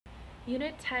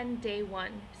Unit 10, Day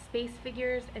 1, Space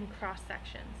Figures and Cross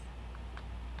Sections.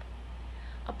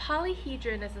 A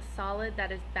polyhedron is a solid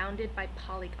that is bounded by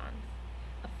polygons.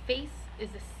 A face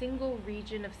is a single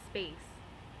region of space.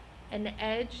 An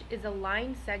edge is a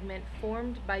line segment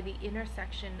formed by the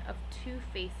intersection of two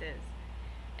faces.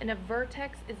 And a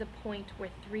vertex is a point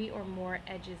where three or more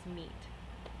edges meet.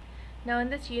 Now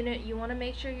in this unit, you want to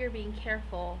make sure you're being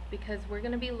careful because we're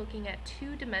going to be looking at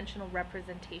two-dimensional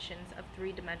representations of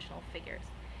three-dimensional figures.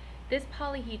 This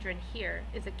polyhedron here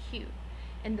is a cube,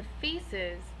 and the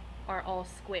faces are all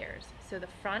squares. So the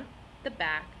front, the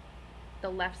back, the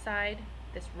left side,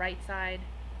 this right side,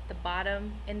 the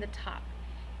bottom, and the top.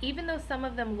 Even though some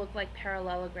of them look like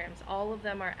parallelograms, all of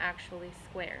them are actually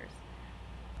squares.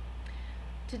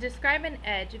 To describe an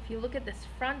edge, if you look at this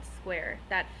front square,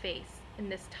 that face, in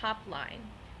this top line,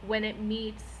 when it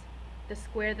meets the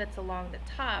square that's along the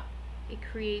top, it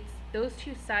creates, those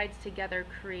two sides together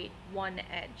create one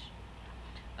edge.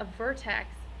 A vertex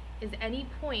is any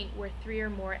point where three or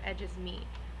more edges meet.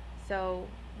 So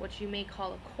what you may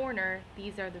call a corner,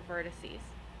 these are the vertices.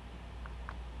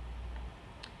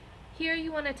 Here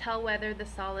you want to tell whether the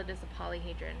solid is a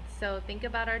polyhedron. So think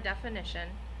about our definition,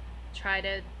 try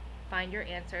to find your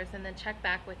answers, and then check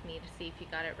back with me to see if you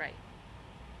got it right.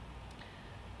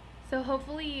 So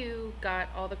hopefully you got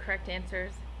all the correct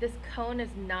answers. This cone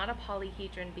is not a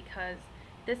polyhedron because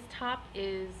this top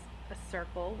is a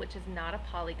circle, which is not a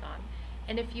polygon.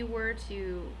 And if you were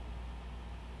to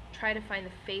try to find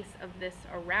the face of this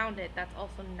around it, that's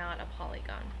also not a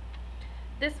polygon.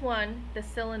 This one, the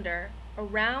cylinder,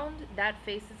 around that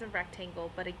face is a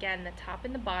rectangle, but again, the top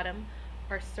and the bottom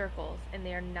are circles and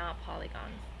they are not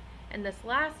polygons. And this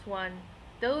last one,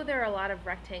 though there are a lot of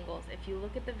rectangles, if you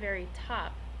look at the very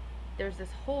top, there's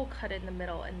this hole cut in the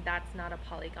middle, and that's not a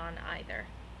polygon either.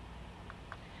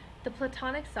 The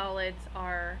platonic solids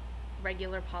are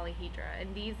regular polyhedra,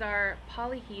 and these are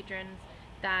polyhedrons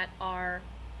that are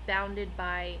bounded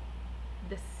by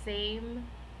the same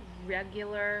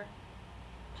regular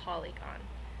polygon.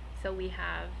 So we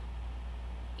have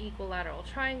equilateral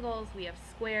triangles, we have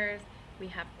squares, we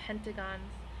have pentagons.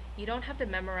 You don't have to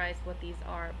memorize what these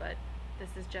are, but this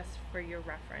is just for your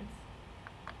reference.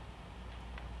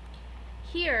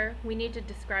 Here, we need to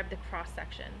describe the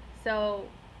cross-section. So,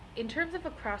 in terms of a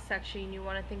cross-section, you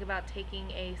want to think about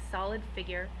taking a solid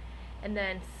figure and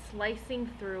then slicing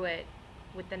through it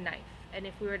with the knife. And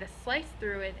if we were to slice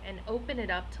through it and open it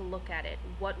up to look at it,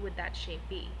 what would that shape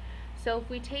be? So if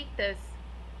we take this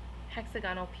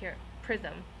hexagonal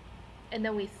prism and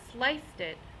then we sliced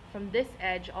it from this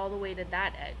edge all the way to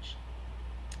that edge,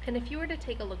 and if you were to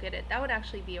take a look at it, that would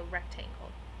actually be a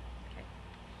rectangle.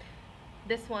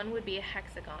 This one would be a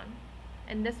hexagon,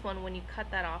 and this one, when you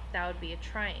cut that off, that would be a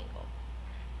triangle.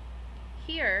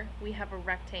 Here we have a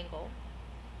rectangle,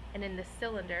 and in the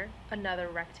cylinder, another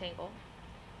rectangle.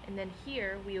 And then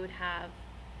here we would have,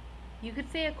 you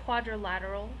could say a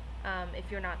quadrilateral if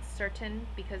you're not certain,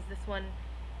 because this one,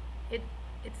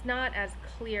 it's not as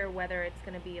clear whether it's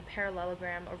going to be a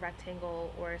parallelogram, a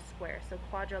rectangle, or a square, so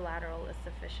quadrilateral is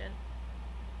sufficient.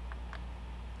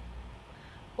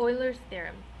 Euler's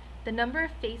theorem. The number of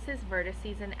faces,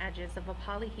 vertices, and edges of a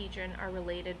polyhedron are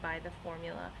related by the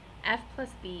formula F plus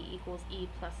B equals E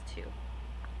plus 2.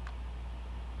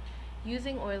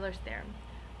 Using Euler's theorem,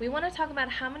 we want to talk about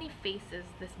how many faces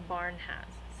this barn has.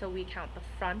 So we count the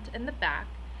front and the back,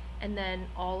 and then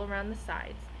all around the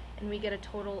sides, and we get a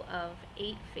total of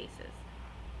 8 faces.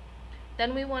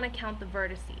 Then we want to count the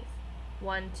vertices.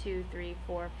 1, 2, 3,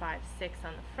 4, 5, 6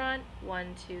 on the front,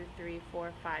 1, 2, 3,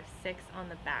 4, 5, 6 on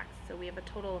the back. So we have a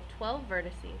total of 12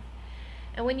 vertices.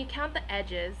 And when you count the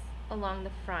edges along the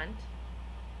front,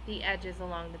 the edges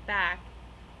along the back,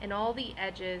 and all the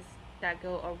edges that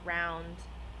go around,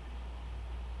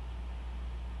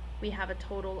 we have a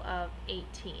total of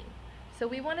 18. So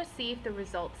we want to see if the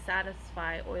results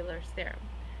satisfy Euler's theorem.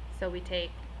 So we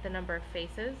take the number of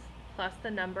faces plus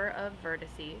the number of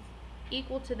vertices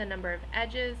equal to the number of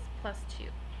edges plus 2.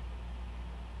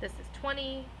 This is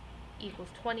 20 equals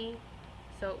 20,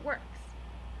 so it works.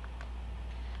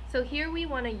 So here we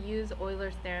want to use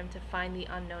Euler's theorem to find the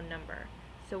unknown number.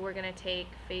 So we're going to take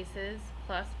faces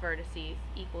plus vertices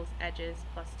equals edges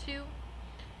plus 2,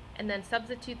 and then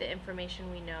substitute the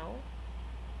information we know.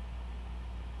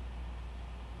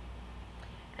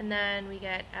 And then we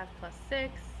get F plus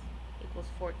 6 equals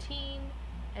 14,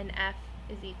 and F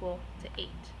is equal to 8.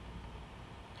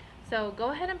 So go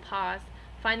ahead and pause,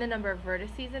 find the number of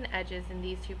vertices and edges in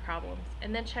these two problems,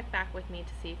 and then check back with me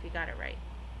to see if you got it right.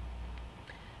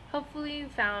 Hopefully you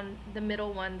found the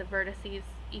middle one, the vertices,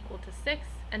 equal to 6,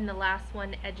 and the last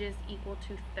one, edges, equal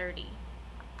to 30.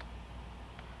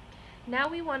 Now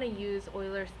we want to use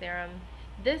Euler's theorem.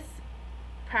 This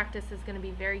practice is going to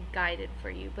be very guided for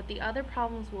you, but the other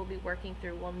problems we'll be working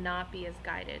through will not be as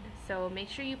guided. So make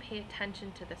sure you pay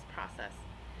attention to this process.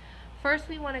 First,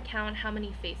 we want to count how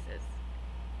many faces.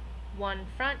 1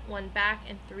 front, 1 back,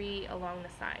 and 3 along the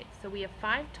side. So we have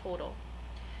 5 total.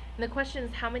 And the question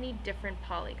is, how many different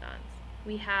polygons?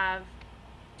 We have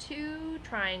 2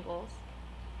 triangles,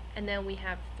 and then we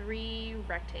have 3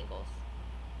 rectangles.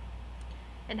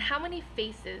 And how many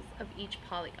faces of each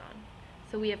polygon?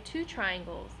 So we have 2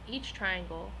 triangles. Each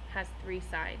triangle has 3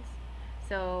 sides.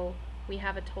 So we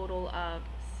have a total of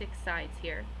 6 sides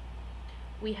here.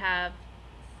 We have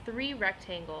 3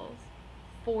 rectangles,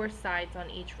 4 sides on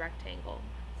each rectangle.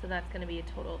 So that's going to be a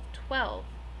total of 12.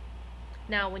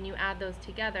 Now when you add those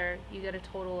together, you get a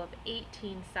total of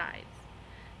 18 sides.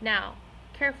 Now,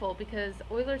 careful, because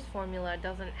Euler's formula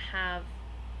doesn't have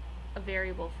a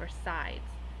variable for sides.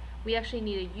 We actually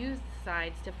need to use the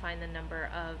sides to find the number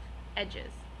of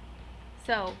edges.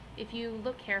 So if you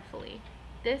look carefully,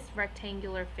 this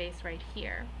rectangular face right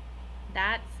here,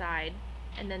 that side,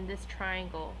 and then this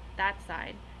triangle, that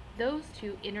side, those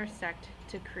two intersect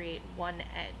to create one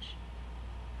edge.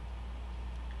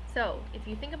 So if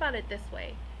you think about it this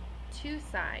way, 2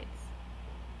 sides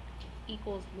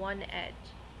equals 1 edge.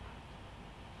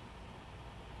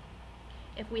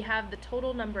 If we have the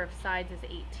total number of sides as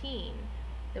 18,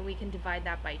 then we can divide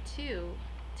that by 2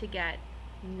 to get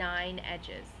 9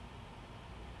 edges.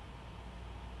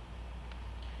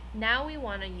 Now we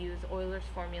want to use Euler's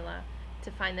formula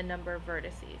to find the number of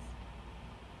vertices.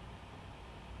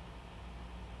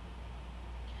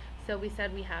 So we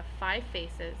said we have 5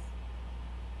 faces,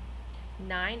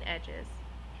 9 edges,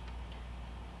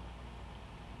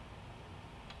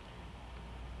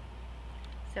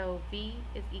 so V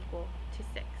is equal to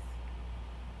 6.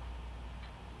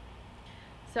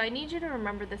 So I need you to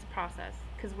remember this process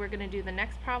because we're going to do the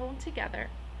next problem together,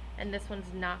 and this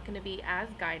one's not going to be as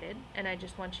guided, and I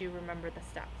just want you to remember the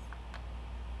steps.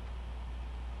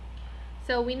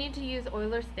 So we need to use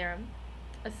Euler's theorem.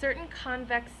 A certain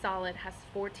convex solid has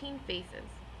 14 faces,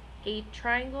 8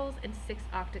 triangles, and 6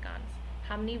 octagons.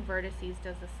 How many vertices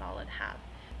does the solid have?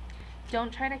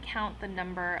 Don't try to count the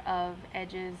number of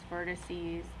edges,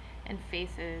 vertices, and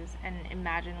faces and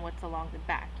imagine what's along the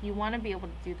back. You want to be able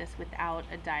to do this without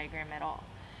a diagram at all.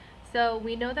 So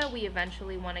we know that we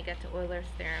eventually want to get to Euler's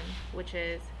theorem, which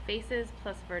is faces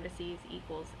plus vertices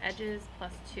equals edges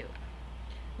plus 2.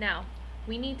 Now,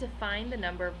 we need to find the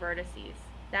number of vertices.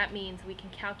 That means we can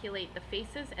calculate the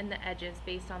faces and the edges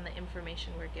based on the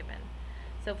information we're given.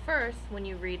 So first, when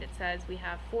you read, it says we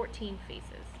have 14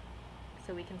 faces.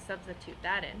 So we can substitute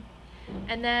that in.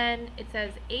 And then it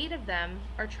says 8 of them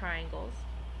are triangles.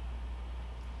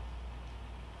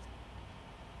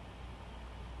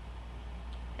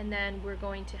 And then we're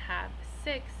going to have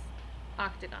 6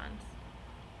 octagons.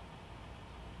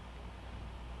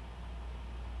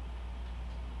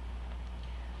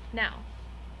 Now,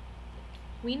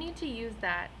 we need to use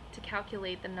that to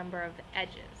calculate the number of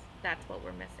edges. That's what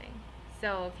we're missing.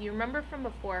 So if you remember from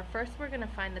before, first we're going to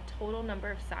find the total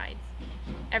number of sides.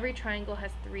 Every triangle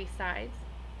has 3 sides.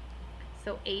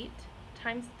 So 8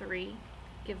 times 3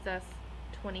 gives us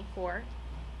 24.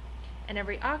 And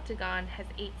every octagon has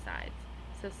 8 sides.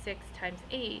 So 6 times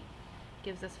 8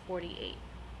 gives us 48.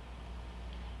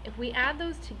 If we add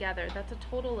those together, that's a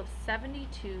total of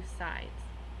 72 sides.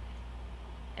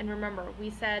 And remember, we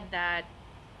said that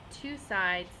 2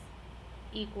 sides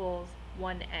equals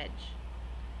 1 edge.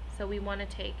 So we want to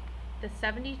take the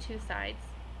 72 sides,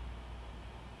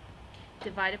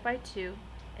 divide it by 2,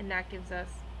 and that gives us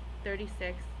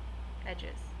 36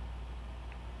 edges.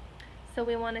 So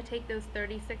we want to take those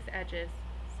 36 edges,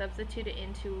 substitute it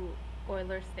into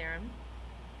Euler's theorem,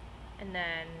 and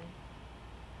then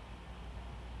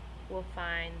we'll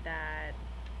find that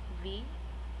V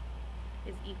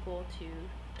is equal to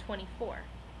 24.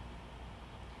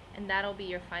 And that'll be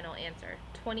your final answer,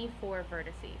 24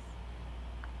 vertices.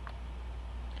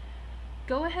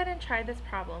 Go ahead and try this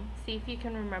problem, see if you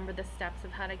can remember the steps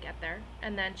of how to get there,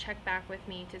 and then check back with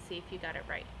me to see if you got it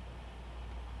right.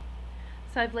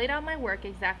 So I've laid out my work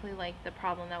exactly like the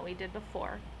problem that we did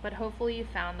before, but hopefully you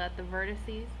found that the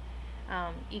vertices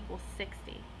equals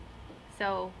 60.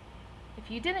 So if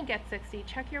you didn't get 60,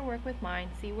 check your work with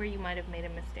mine, see where you might have made a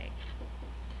mistake.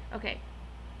 Okay,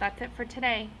 that's it for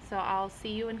today, so I'll see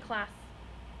you in class.